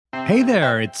Hey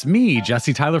there, it's me,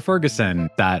 Jesse Tyler Ferguson,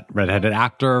 that redheaded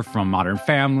actor from Modern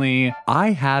Family.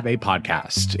 I have a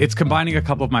podcast. It's combining a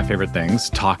couple of my favorite things,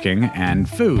 talking and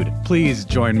food. Please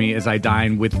join me as I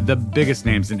dine with the biggest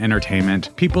names in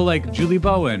entertainment. People like Julie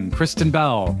Bowen, Kristen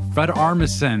Bell, Fred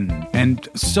Armisen, and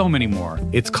so many more.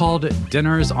 It's called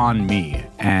Dinners on Me,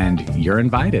 and you're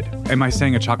invited. Am I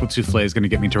saying a chocolate souffle is going to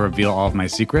get me to reveal all of my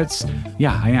secrets?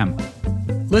 Yeah, I am.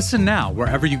 Listen now,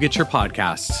 wherever you get your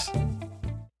podcasts.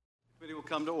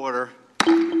 Come to order.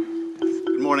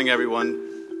 Good morning, everyone.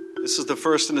 This is the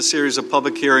first in a series of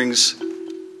public hearings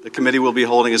the committee will be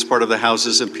holding as part of the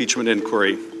House's impeachment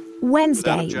inquiry.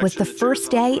 Wednesday was the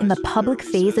first day in the public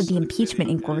phase of the impeachment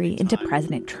inquiry into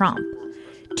President Trump.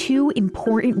 Two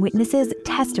important witnesses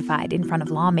testified in front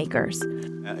of lawmakers.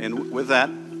 And with that,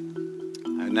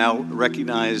 I now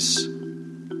recognize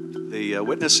the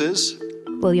witnesses.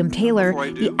 William Taylor,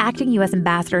 the acting U.S.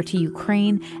 ambassador to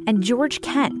Ukraine, and George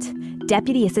Kent,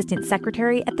 Deputy Assistant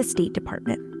Secretary at the State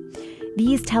Department.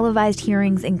 These televised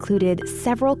hearings included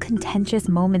several contentious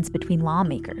moments between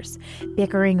lawmakers,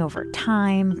 bickering over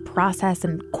time, process,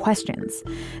 and questions.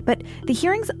 But the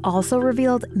hearings also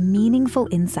revealed meaningful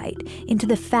insight into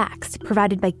the facts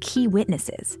provided by key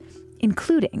witnesses,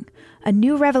 including a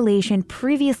new revelation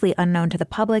previously unknown to the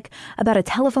public about a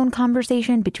telephone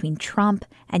conversation between Trump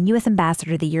and U.S.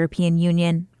 Ambassador to the European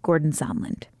Union, Gordon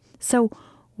Sondland. So,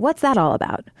 what's that all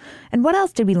about? And what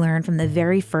else did we learn from the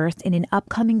very first in an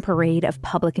upcoming parade of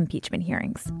public impeachment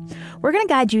hearings? We're going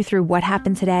to guide you through what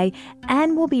happened today,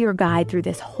 and we'll be your guide through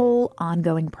this whole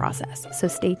ongoing process. So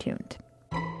stay tuned.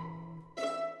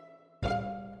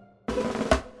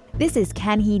 This is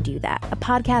Can He Do That, a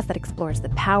podcast that explores the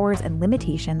powers and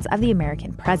limitations of the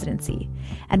American presidency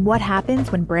and what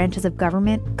happens when branches of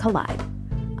government collide.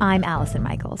 I'm Allison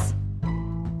Michaels.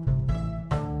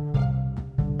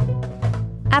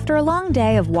 After a long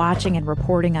day of watching and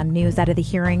reporting on news out of the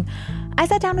hearing, I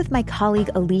sat down with my colleague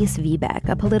Elise Viebeck,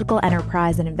 a political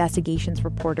enterprise and investigations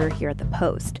reporter here at The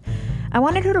Post. I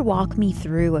wanted her to walk me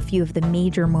through a few of the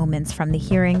major moments from the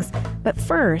hearings, but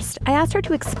first, I asked her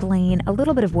to explain a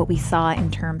little bit of what we saw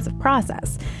in terms of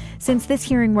process, since this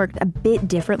hearing worked a bit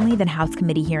differently than House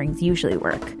committee hearings usually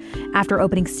work. After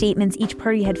opening statements, each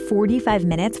party had 45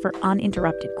 minutes for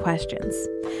uninterrupted questions.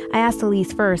 I asked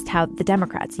Elise first how the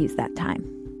Democrats used that time.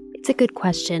 It's a good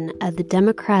question. The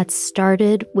Democrats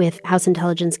started with House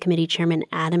Intelligence Committee Chairman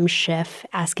Adam Schiff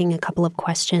asking a couple of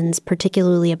questions,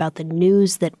 particularly about the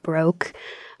news that broke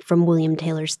from William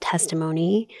Taylor's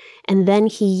testimony. And then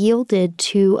he yielded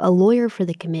to a lawyer for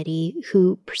the committee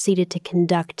who proceeded to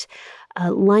conduct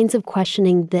lines of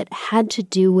questioning that had to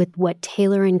do with what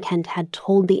Taylor and Kent had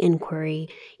told the inquiry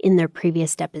in their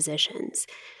previous depositions.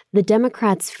 The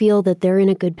Democrats feel that they're in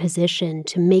a good position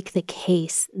to make the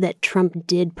case that Trump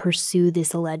did pursue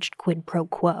this alleged quid pro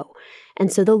quo.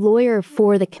 And so the lawyer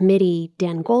for the committee,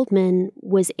 Dan Goldman,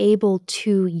 was able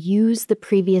to use the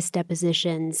previous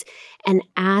depositions and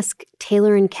ask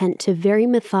Taylor and Kent to very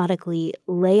methodically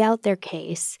lay out their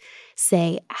case,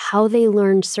 say how they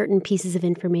learned certain pieces of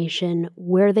information,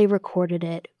 where they recorded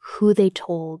it, who they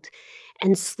told.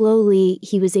 And slowly,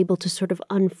 he was able to sort of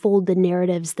unfold the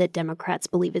narratives that Democrats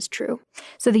believe is true.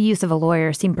 So the use of a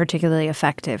lawyer seemed particularly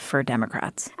effective for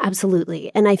Democrats.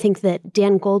 Absolutely. And I think that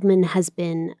Dan Goldman has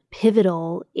been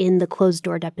pivotal in the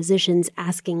closed-door depositions,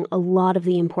 asking a lot of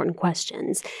the important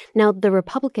questions. Now, the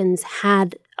Republicans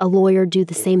had a lawyer do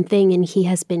the same thing, and he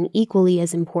has been equally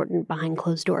as important behind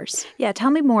closed doors. Yeah,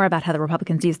 tell me more about how the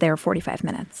Republicans used their 45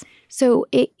 minutes. So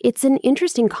it's an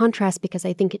interesting contrast because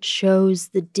I think it shows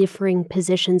the differing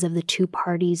positions of the two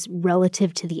parties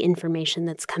relative to the information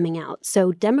that's coming out.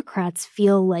 So Democrats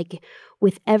feel like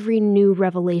with every new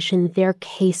revelation, their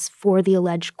case for the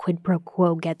alleged quid pro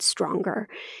quo gets stronger.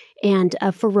 And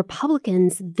for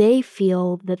Republicans, they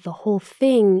feel that the whole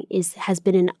thing has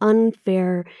been an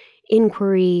unfair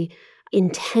inquiry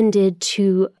intended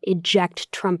to eject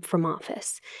Trump from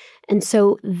office. And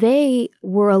so they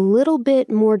were a little bit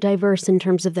more diverse in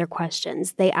terms of their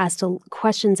questions. They asked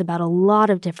questions about a lot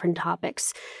of different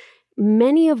topics,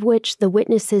 many of which the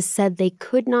witnesses said they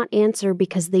could not answer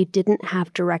because they didn't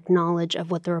have direct knowledge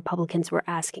of what the Republicans were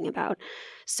asking about.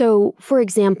 So, for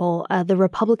example, the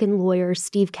Republican lawyer,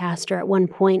 Steve Castor, at one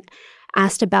point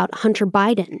asked about Hunter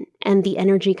Biden and the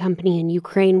energy company in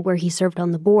Ukraine where he served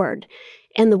on the board.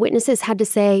 And the witnesses had to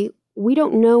say, we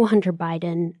don't know Hunter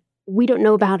Biden. We don't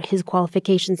know about his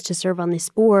qualifications to serve on this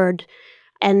board.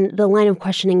 And the line of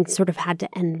questioning sort of had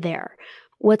to end there.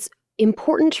 What's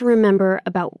important to remember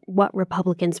about what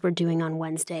Republicans were doing on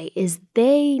Wednesday is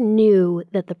they knew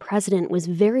that the president was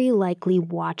very likely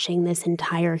watching this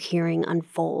entire hearing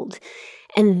unfold.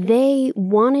 And they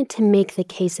wanted to make the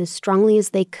case as strongly as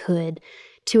they could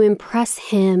to impress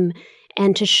him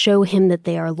and to show him that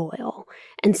they are loyal.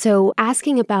 And so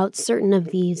asking about certain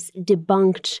of these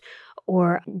debunked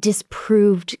or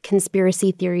disproved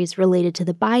conspiracy theories related to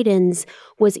the Bidens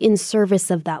was in service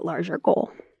of that larger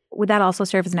goal. Would that also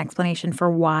serve as an explanation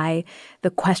for why the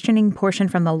questioning portion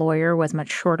from the lawyer was much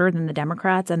shorter than the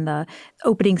Democrats and the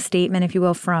opening statement, if you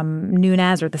will, from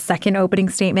Nunes, or the second opening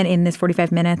statement in this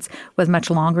 45 minutes was much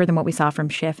longer than what we saw from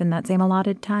Schiff in that same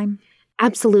allotted time?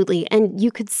 Absolutely. And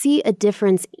you could see a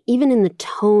difference even in the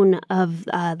tone of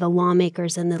the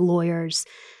lawmakers and the lawyers.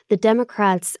 The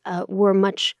Democrats were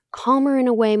much calmer in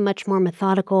a way, much more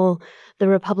methodical. The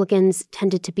Republicans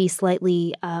tended to be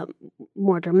slightly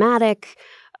more dramatic,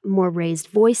 more raised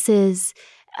voices.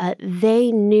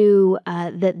 They knew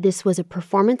that this was a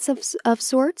performance of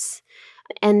sorts,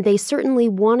 and they certainly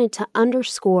wanted to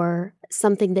underscore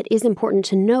something that is important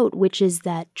to note, which is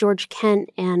that George Kent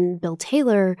and Bill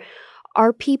Taylor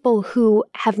are people who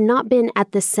have not been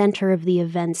at the center of the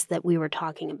events that we were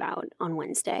talking about on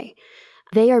Wednesday.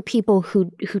 They are people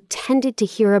who tended to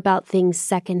hear about things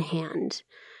secondhand.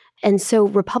 And so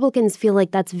Republicans feel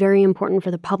like that's very important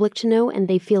for the public to know, and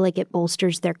they feel like it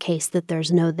bolsters their case that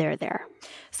there's no there.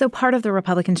 So part of the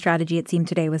Republican strategy, it seemed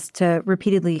today, was to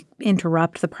repeatedly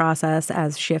interrupt the process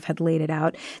as Schiff had laid it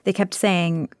out. They kept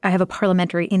saying, I have a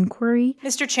parliamentary inquiry.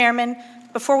 Mr. Chairman,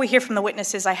 before we hear from the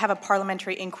witnesses, I have a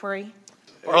parliamentary inquiry.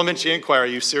 Parliamentary inquiry,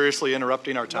 are you seriously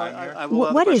interrupting our time here?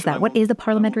 What is that? What is the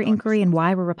parliamentary inquiry, and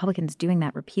why were Republicans doing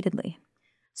that repeatedly?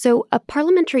 So a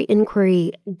parliamentary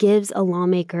inquiry gives a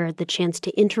lawmaker the chance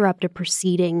to interrupt a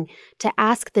proceeding to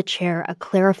ask the chair a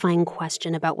clarifying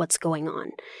question about what's going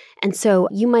on. And so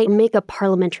you might make a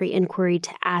parliamentary inquiry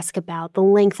to ask about the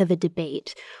length of a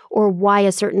debate or why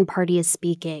a certain party is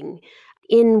speaking.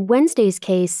 In Wednesday's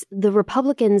case, the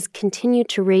Republicans continue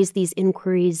to raise these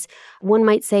inquiries, one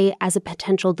might say, as a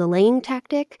potential delaying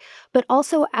tactic, but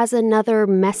also as another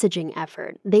messaging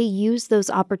effort. They use those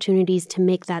opportunities to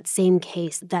make that same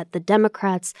case that the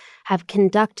Democrats have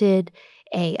conducted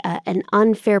an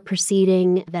unfair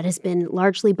proceeding that has been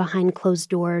largely behind closed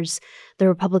doors. The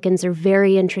Republicans are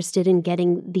very interested in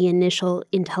getting the initial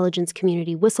intelligence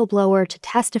community whistleblower to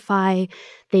testify.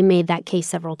 They made that case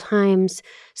several times.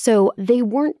 So they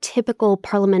weren't typical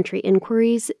parliamentary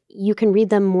inquiries. You can read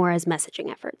them more as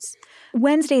messaging efforts.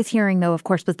 Wednesday's hearing, though, of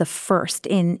course, was the first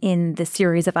in the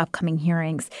series of upcoming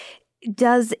hearings.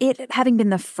 Does it, having been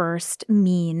the first,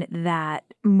 mean that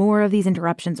more of these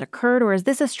interruptions occurred, or is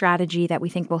this a strategy that we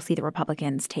think we'll see the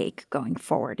Republicans take going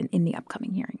forward in the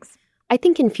upcoming hearings? I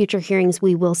think in future hearings,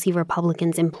 we will see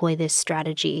Republicans employ this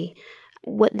strategy.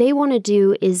 What they want to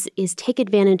do is take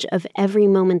advantage of every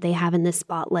moment they have in the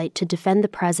spotlight to defend the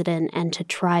president and to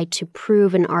try to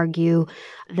prove and argue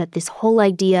that this whole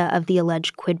idea of the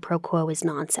alleged quid pro quo is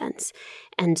nonsense.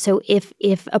 And so if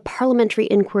a parliamentary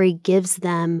inquiry gives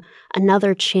them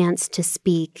another chance to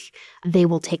speak, they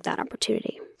will take that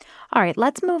opportunity. All right,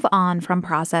 let's move on from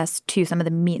process to some of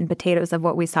the meat and potatoes of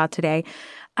what we saw today.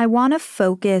 I want to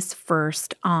focus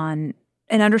first on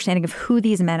an understanding of who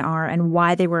these men are and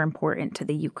why they were important to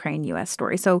the Ukraine-U.S.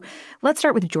 story. So let's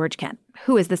start with George Kent.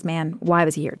 Who is this man? Why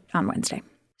was he here on Wednesday?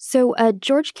 So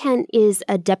George Kent is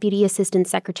a deputy assistant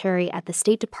secretary at the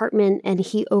State Department, and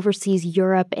he oversees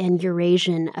Europe and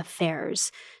Eurasian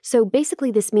affairs. So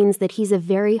basically, this means that he's a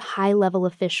very high-level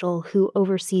official who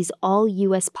oversees all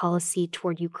U.S. policy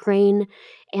toward Ukraine.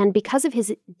 And because of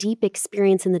his deep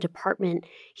experience in the department,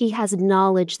 he has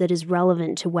knowledge that is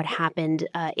relevant to what happened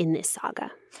in this saga.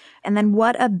 And then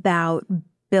what about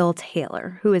Bill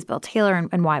Taylor? Who is Bill Taylor,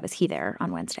 and why was he there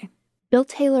on Wednesday? Bill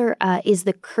Taylor is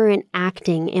the current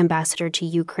acting ambassador to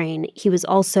Ukraine. He was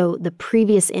also the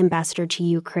previous ambassador to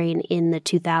Ukraine in the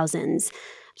 2000s.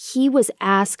 He was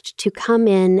asked to come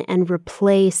in and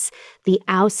replace the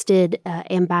ousted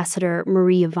ambassador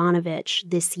Marie Yovanovitch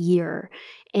this year.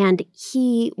 And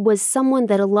he was someone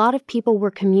that a lot of people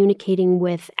were communicating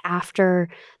with after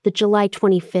the July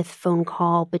 25th phone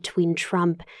call between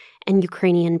Trump and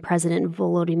Ukrainian President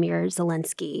Volodymyr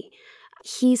Zelensky.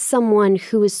 He's someone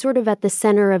who is sort of at the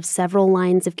center of several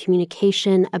lines of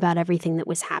communication about everything that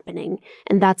was happening.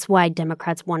 And that's why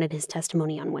Democrats wanted his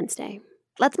testimony on Wednesday.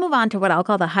 Let's move on to what I'll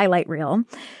call the highlight reel.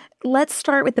 Let's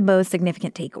start with the most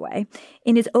significant takeaway.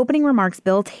 In his opening remarks,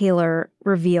 Bill Taylor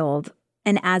revealed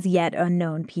an as yet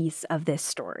unknown piece of this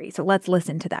story. So let's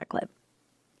listen to that clip.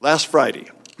 Last Friday,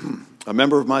 a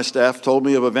member of my staff told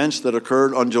me of events that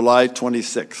occurred on July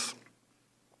 26th.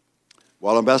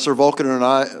 While Ambassador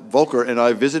Volker and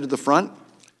I visited the front,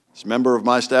 this member of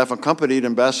my staff accompanied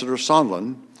Ambassador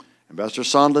Sondland. Ambassador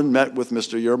Sondland met with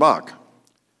Mr. Yermak.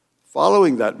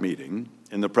 Following that meeting,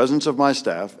 in the presence of my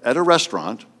staff, at a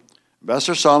restaurant,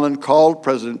 Ambassador Sondland called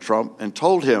President Trump and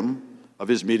told him of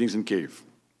his meetings in Kyiv.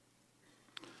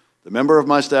 The member of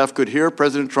my staff could hear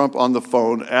President Trump on the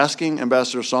phone asking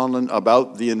Ambassador Sondland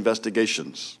about the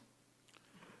investigations.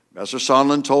 Ambassador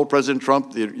Sondland told President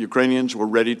Trump the Ukrainians were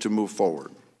ready to move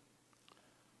forward.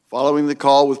 Following the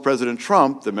call with President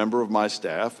Trump, the member of my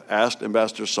staff asked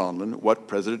Ambassador Sondland what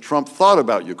President Trump thought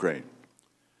about Ukraine.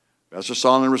 Ambassador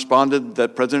Sondland responded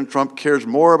that President Trump cares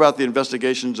more about the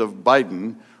investigations of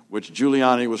Biden, which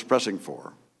Giuliani was pressing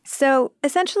for. So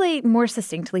essentially, more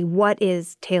succinctly, what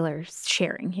is Taylor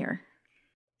sharing here?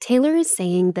 Taylor is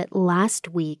saying that last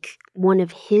week, one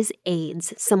of his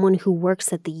aides, someone who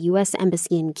works at the U.S.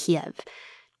 Embassy in Kiev,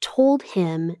 told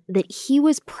him that he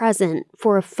was present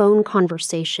for a phone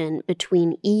conversation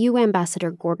between EU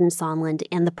Ambassador Gordon Sondland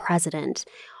and the president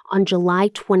on July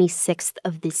 26th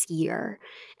of this year.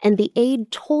 And the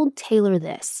aide told Taylor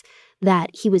this, that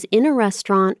he was in a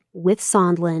restaurant with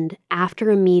Sondland after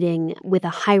a meeting with a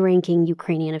high-ranking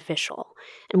Ukrainian official.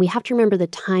 And we have to remember the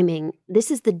timing.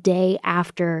 This is the day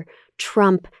after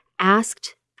Trump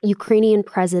asked Ukrainian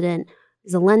President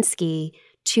Zelensky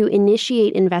to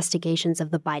initiate investigations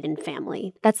of the Biden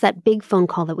family. That's that big phone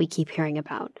call that we keep hearing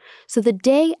about. So the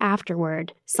day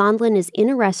afterward, Sondland is in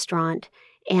a restaurant,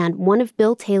 and one of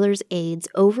Bill Taylor's aides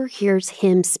overhears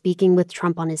him speaking with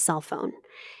Trump on his cell phone.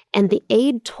 And the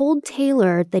aide told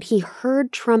Taylor that he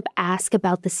heard Trump ask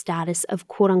about the status of,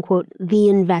 quote unquote, the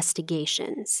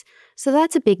investigations. So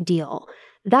that's a big deal.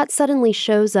 That suddenly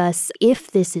shows us,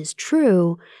 if this is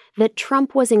true, that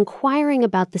Trump was inquiring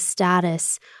about the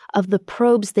status of the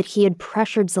probes that he had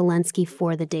pressured Zelensky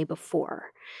for the day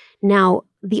before. Now,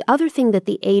 the other thing that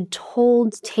the aide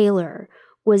told Taylor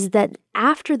was that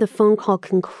after the phone call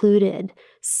concluded,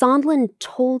 Sondland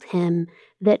told him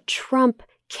that Trump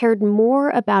cared more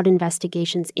about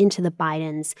investigations into the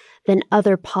Bidens than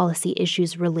other policy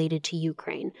issues related to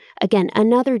Ukraine. Again,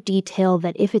 another detail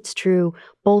that, if it's true,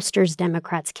 bolsters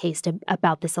Democrats' case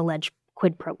about this alleged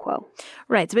quid pro quo.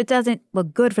 Right. So it doesn't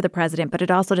look good for the president, but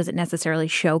it also doesn't necessarily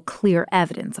show clear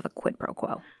evidence of a quid pro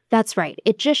quo. That's right.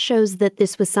 It just shows that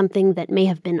this was something that may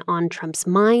have been on Trump's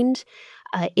mind.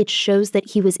 It shows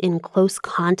that he was in close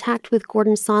contact with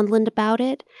Gordon Sondland about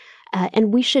it.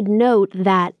 And we should note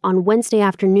that on Wednesday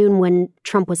afternoon, when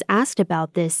Trump was asked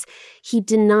about this, he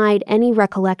denied any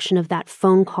recollection of that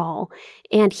phone call.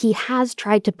 And he has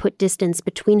tried to put distance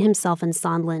between himself and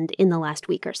Sondland in the last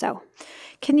week or so.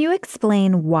 Can you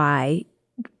explain why,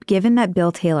 given that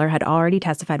Bill Taylor had already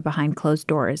testified behind closed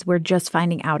doors, we're just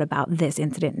finding out about this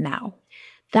incident now?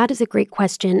 That is a great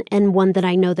question, and one that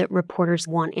I know that reporters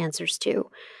want answers to.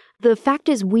 The fact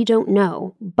is, we don't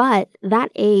know, but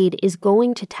that aide is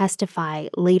going to testify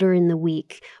later in the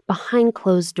week behind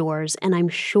closed doors, and I'm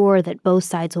sure that both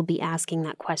sides will be asking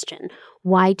that question.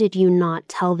 Why did you not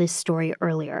tell this story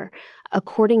earlier?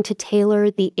 According to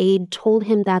Taylor, the aide told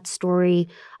him that story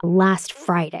last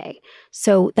Friday.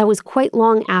 So that was quite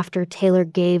long after Taylor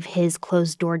gave his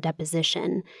closed-door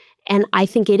deposition. And I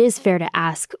think it is fair to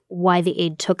ask why the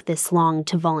aide took this long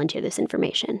to volunteer this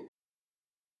information.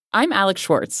 I'm Alex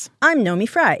Schwartz. I'm Nomi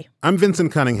Fry. I'm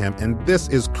Vincent Cunningham, and this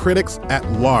is Critics at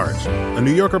Large, a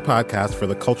New Yorker podcast for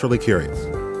the culturally curious.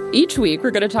 Each week, we're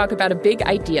going to talk about a big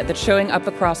idea that's showing up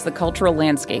across the cultural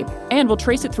landscape, and we'll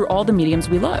trace it through all the mediums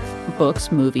we love: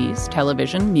 books, movies,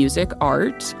 television, music,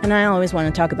 art. And I always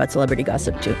want to talk about celebrity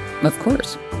gossip, too. Of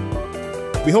course.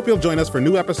 We hope you'll join us for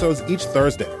new episodes each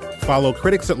Thursday. Follow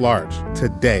Critics at Large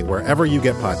today, wherever you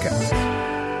get podcasts.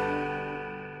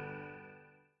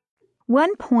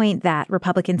 One point that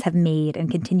Republicans have made and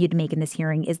continue to make in this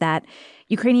hearing is that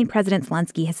Ukrainian President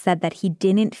Zelensky has said that he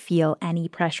didn't feel any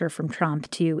pressure from Trump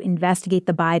to investigate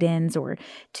the Bidens or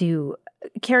to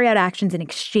carry out actions in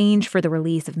exchange for the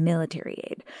release of military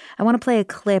aid. I want to play a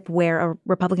clip where a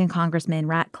Republican Congressman,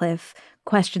 Ratcliffe,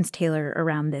 questions Taylor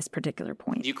around this particular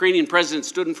point. The Ukrainian president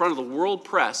stood in front of the world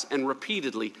press and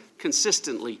repeatedly,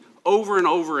 consistently, over and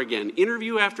over again,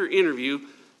 interview after interview,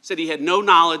 said he had no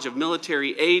knowledge of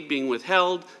military aid being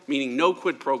withheld, meaning no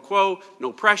quid pro quo,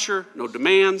 no pressure, no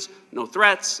demands, no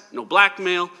threats, no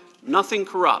blackmail, nothing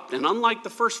corrupt. And unlike the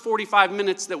first 45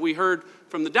 minutes that we heard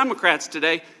from the Democrats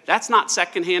today, that's not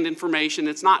secondhand information.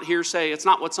 It's not hearsay. It's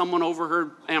not what someone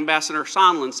overheard Ambassador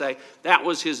Sondland say. That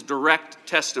was his direct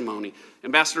testimony.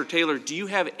 Ambassador Taylor, do you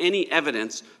have any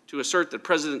evidence to assert that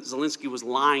President Zelensky was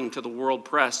lying to the world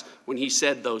press when he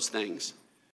said those things?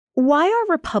 Why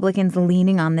are Republicans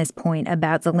leaning on this point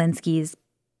about Zelensky's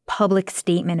public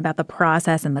statement about the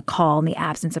process and the call in the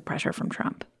absence of pressure from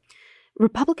Trump?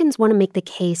 Republicans want to make the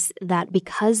case that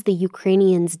because the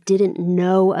Ukrainians didn't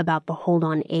know about the hold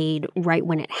on aid right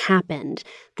when it happened,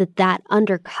 that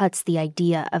undercuts the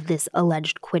idea of this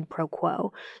alleged quid pro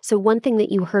quo. So one thing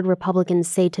that you heard Republicans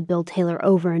say to Bill Taylor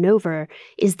over and over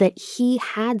is that he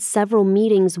had several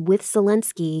meetings with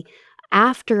Zelensky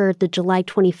after the July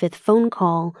 25th phone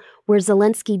call where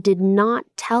Zelensky did not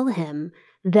tell him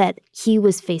that he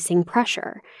was facing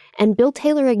pressure. And Bill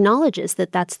Taylor acknowledges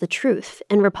that that's the truth,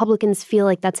 and Republicans feel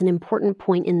like that's an important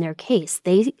point in their case.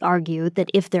 They argue that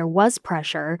if there was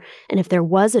pressure and if there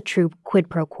was a true quid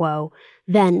pro quo,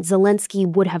 then Zelensky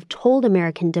would have told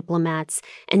American diplomats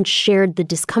and shared the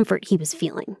discomfort he was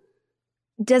feeling.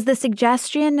 Does the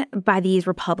suggestion by these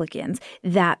Republicans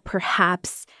that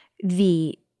perhaps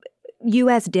the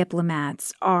U.S.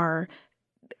 diplomats are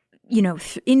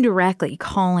indirectly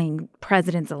calling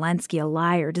President Zelensky a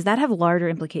liar, does that have larger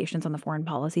implications on the foreign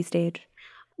policy stage?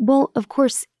 Well, of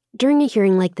course, during a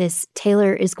hearing like this,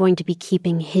 Taylor is going to be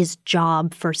keeping his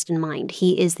job first in mind.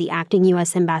 He is the acting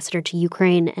U.S. ambassador to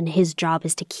Ukraine, and his job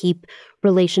is to keep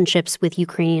relationships with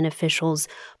Ukrainian officials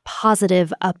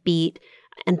positive, upbeat,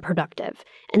 and productive.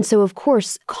 And so, of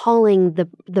course, calling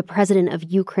the president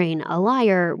of Ukraine a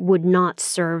liar would not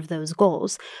serve those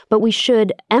goals. But we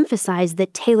should emphasize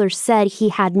that Taylor said he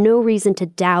had no reason to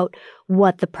doubt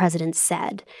what the president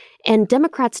said. And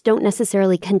Democrats don't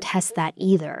necessarily contest that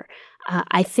either.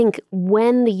 I think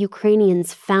when the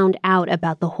Ukrainians found out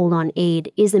about the hold on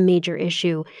aid is a major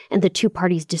issue, and the two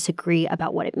parties disagree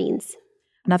about what it means.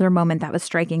 Another moment that was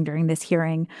striking during this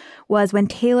hearing was when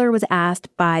Taylor was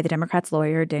asked by the Democrats'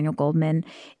 lawyer, Daniel Goldman,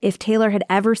 if Taylor had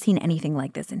ever seen anything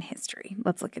like this in history.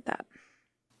 Let's look at that.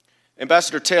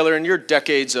 Ambassador Taylor, in your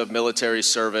decades of military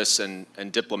service and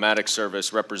diplomatic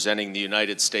service representing the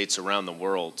United States around the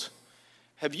world,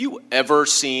 have you ever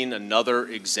seen another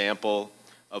example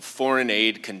of foreign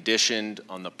aid conditioned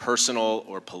on the personal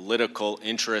or political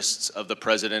interests of the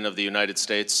President of the United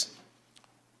States?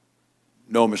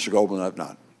 No, Mr. Goldman, I've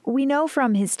not. We know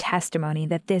from his testimony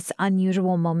that this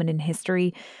unusual moment in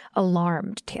history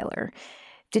alarmed Taylor.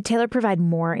 Did Taylor provide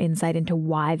more insight into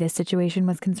why this situation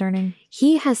was concerning?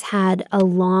 He has had a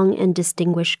long and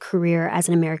distinguished career as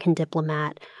an American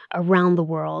diplomat around the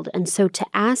world. And so to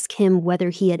ask him whether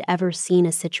he had ever seen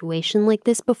a situation like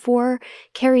this before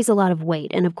carries a lot of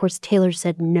weight. And of course, Taylor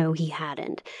said no, he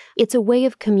hadn't. It's a way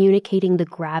of communicating the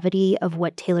gravity of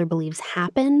what Taylor believes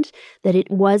happened, that it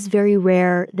was very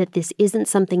rare, that this isn't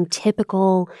something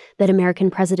typical that American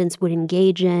presidents would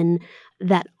engage in,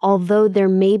 that although there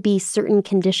may be certain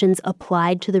conditions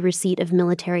applied to the receipt of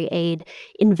military aid,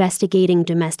 investigating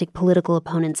domestic political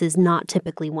opponents is not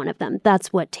typically one of them.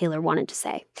 That's what Taylor wanted to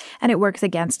say. And it works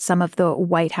against some of the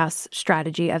White House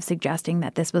strategy of suggesting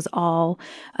that this was all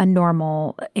a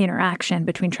normal interaction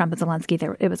between Trump and Zelensky.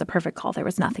 It was a perfect call. There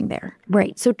was nothing there.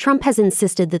 Right. So Trump has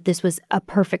insisted that this was a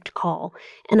perfect call.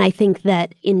 And I think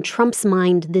that in Trump's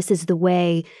mind, this is the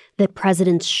way that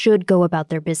presidents should go about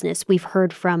their business. We've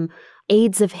heard from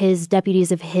aides of his,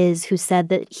 deputies of his, who said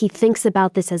that he thinks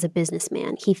about this as a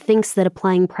businessman. He thinks that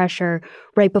applying pressure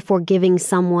right before giving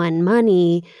someone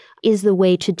money is the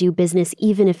way to do business,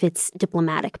 even if it's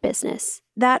diplomatic business.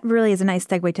 That really is a nice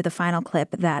segue to the final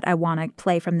clip that I want to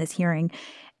play from this hearing.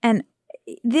 And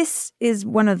this is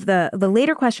one of the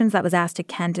later questions that was asked to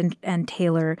Kent and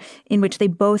Taylor, in which they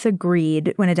both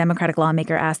agreed when a Democratic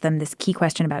lawmaker asked them this key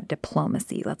question about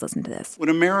diplomacy. Let's listen to this. When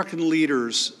American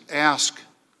leaders ask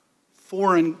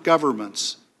foreign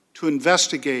governments to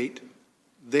investigate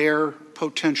their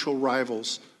potential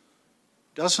rivals,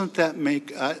 doesn't that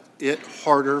make it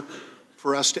harder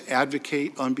for us to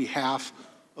advocate on behalf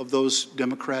of those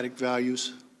democratic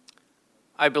values?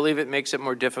 I believe it makes it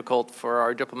more difficult for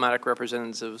our diplomatic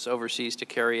representatives overseas to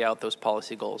carry out those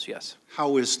policy goals, yes.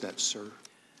 How is that, sir?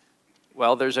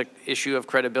 Well, there's an issue of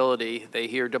credibility. They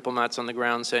hear diplomats on the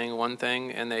ground saying one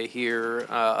thing, and they hear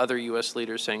other U.S.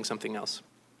 leaders saying something else.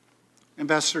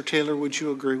 Ambassador Taylor, would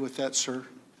you agree with that, sir?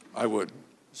 I would.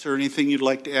 Is there anything you'd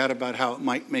like to add about how it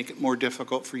might make it more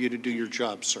difficult for you to do your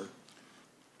job, sir?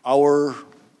 Our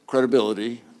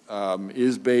credibility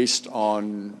is based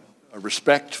on a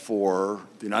respect for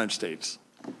the United States.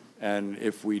 And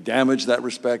if we damage that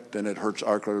respect, then it hurts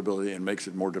our credibility and makes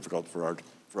it more difficult for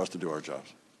us to do our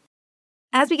jobs.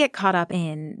 As we get caught up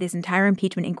in this entire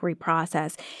impeachment inquiry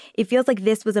process, it feels like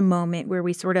this was a moment where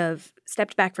we sort of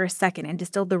stepped back for a second and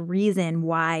distilled the reason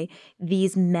why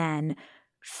these men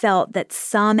felt that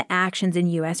some actions in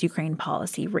U.S.-Ukraine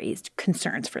policy raised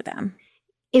concerns for them.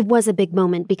 It was a big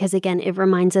moment because, again, it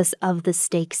reminds us of the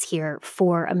stakes here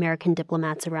for American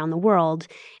diplomats around the world.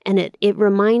 And it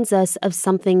reminds us of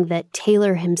something that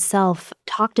Taylor himself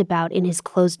talked about in his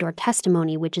closed-door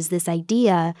testimony, which is this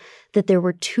idea that there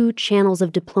were two channels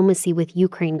of diplomacy with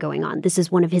Ukraine going on. This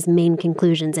is one of his main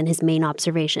conclusions and his main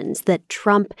observations, that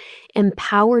Trump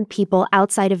empowered people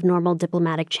outside of normal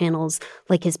diplomatic channels,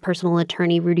 like his personal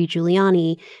attorney, Rudy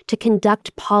Giuliani, to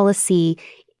conduct policy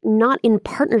not in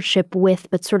partnership with,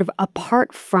 but sort of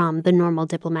apart from the normal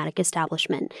diplomatic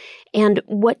establishment. And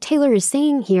what Taylor is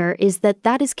saying here is that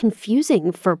that is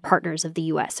confusing for partners of the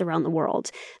U.S. around the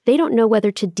world. They don't know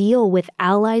whether to deal with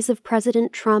allies of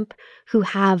President Trump who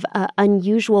have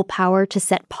unusual power to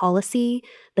set policy,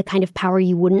 the kind of power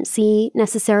you wouldn't see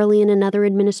necessarily in another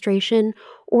administration,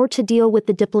 or to deal with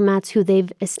the diplomats who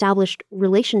they've established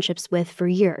relationships with for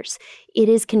years. It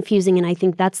is confusing, and I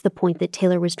think that's the point that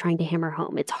Taylor was trying to hammer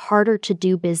home. It's harder to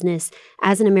do business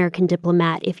as an American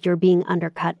diplomat if you're being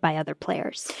undercut by other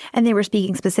players. And they were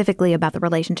speaking specifically about the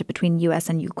relationship between U.S.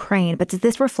 and Ukraine, but does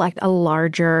this reflect a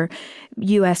larger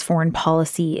U.S. foreign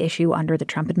policy issue under the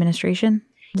Trump administration?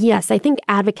 Yes, I think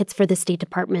advocates for the State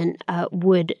Department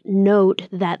would note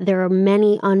that there are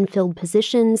many unfilled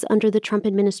positions under the Trump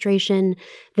administration,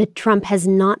 that Trump has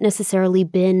not necessarily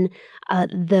been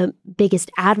the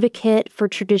biggest advocate for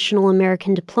traditional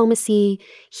American diplomacy.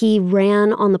 He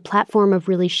ran on the platform of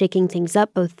really shaking things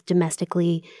up, both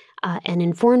domestically and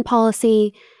in foreign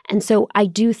policy. And so I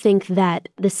do think that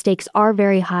the stakes are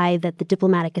very high, that the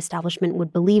diplomatic establishment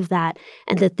would believe that,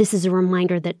 and that this is a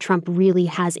reminder that Trump really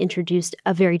has introduced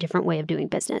a very different way of doing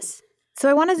business. So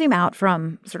I want to zoom out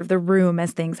from sort of the room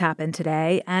as things happen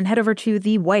today and head over to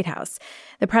the White House.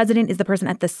 The president is the person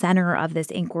at the center of this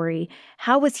inquiry.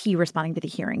 How was he responding to the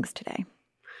hearings today?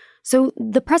 So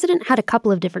the president had a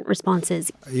couple of different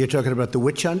responses. Are you talking about the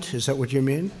witch hunt? Is that what you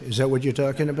mean? Is that what you're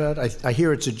talking about? I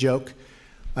hear it's a joke.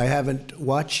 I haven't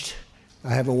watched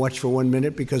for 1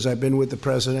 minute because I've been with the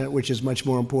president, which is much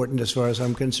more important as far as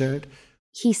I'm concerned.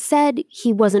 He said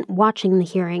he wasn't watching the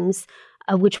hearings,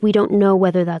 which we don't know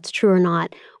whether that's true or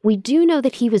not. We do know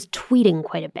that he was tweeting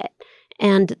quite a bit.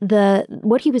 And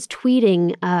what he was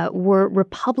tweeting were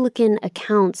Republican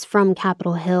accounts from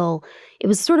Capitol Hill. It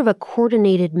was sort of a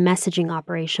coordinated messaging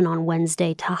operation on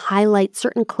Wednesday to highlight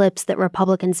certain clips that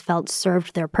Republicans felt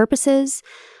served their purposes.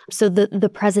 So the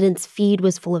president's feed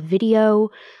was full of video.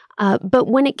 But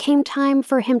when it came time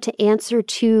for him to answer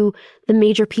to the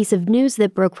major piece of news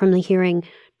that broke from the hearing,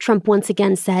 Trump once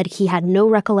again said he had no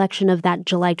recollection of that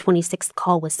July 26th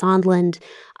call with Sondland,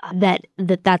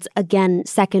 that's, again,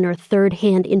 second or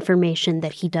third-hand information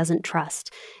that he doesn't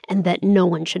trust and that no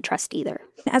one should trust either.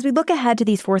 As we look ahead to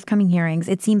these forthcoming hearings,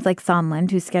 it seems like Sondland,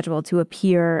 who's scheduled to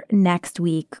appear next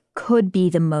week, could be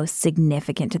the most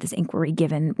significant to this inquiry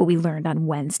given what we learned on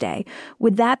Wednesday.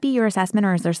 Would that be your assessment,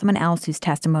 or is there someone else whose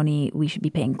testimony we should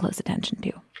be paying close attention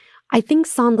to? I think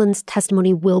Sondland's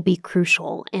testimony will be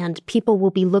crucial, and people will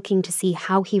be looking to see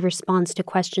how he responds to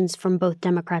questions from both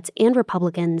Democrats and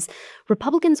Republicans.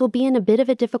 Republicans will be in a bit of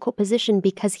a difficult position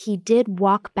because he did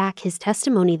walk back his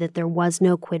testimony that there was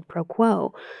no quid pro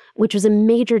quo, which was a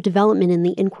major development in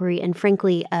the inquiry and,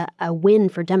 frankly, a win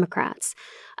for Democrats.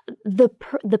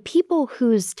 The people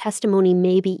whose testimony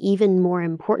may be even more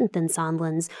important than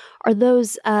Sondland's are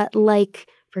those like,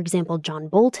 for example, John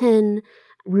Bolton,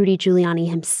 Rudy Giuliani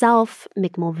himself,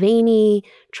 Mick Mulvaney,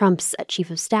 Trump's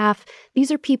chief of staff. These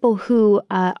are people who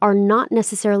are not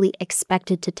necessarily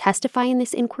expected to testify in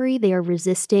this inquiry. They are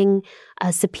resisting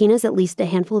subpoenas, at least a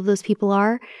handful of those people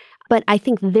are. But I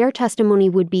think their testimony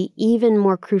would be even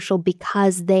more crucial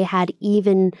because they had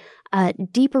even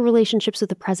deeper relationships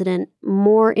with the president,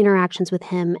 more interactions with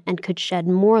him, and could shed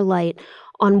more light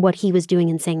on what he was doing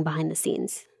and saying behind the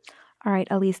scenes. All right,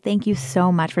 Elise, thank you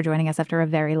so much for joining us after a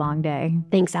very long day.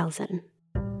 Thanks, Allison.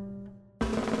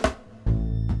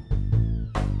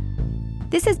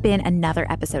 This has been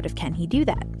another episode of Can He Do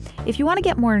That? If you want to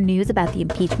get more news about the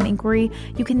impeachment inquiry,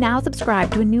 you can now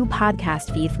subscribe to a new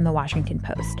podcast feed from The Washington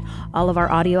Post. All of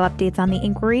our audio updates on the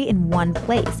inquiry in one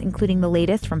place, including the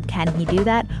latest from Can He Do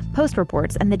That, Post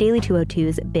Reports, and the Daily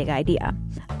 202's Big Idea.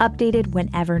 Updated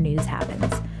whenever news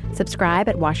happens. Subscribe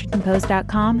at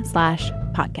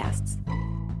WashingtonPost.com/podcasts.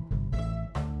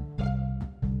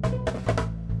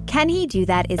 Can He Do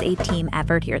That is a team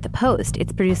effort here at the Post.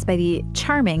 It's produced by the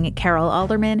charming Carol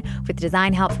Alderman with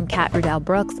design help from Kat Rudell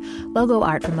Brooks, logo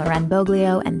art from Loren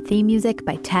Boglio, and theme music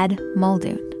by Ted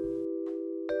Muldoon.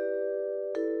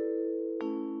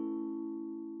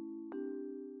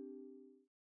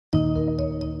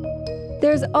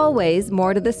 There's always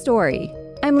more to the story.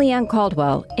 I'm Leanne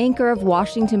Caldwell, anchor of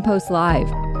Washington Post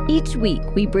Live. Each week,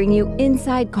 we bring you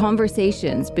inside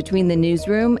conversations between the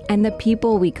newsroom and the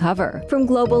people we cover. From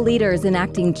global leaders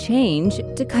enacting change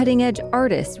to cutting-edge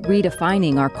artists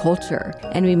redefining our culture.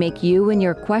 And we make you and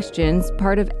your questions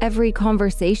part of every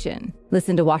conversation.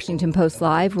 Listen to Washington Post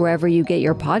Live wherever you get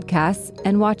your podcasts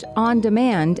and watch on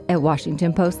demand at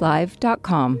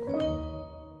WashingtonPostLive.com.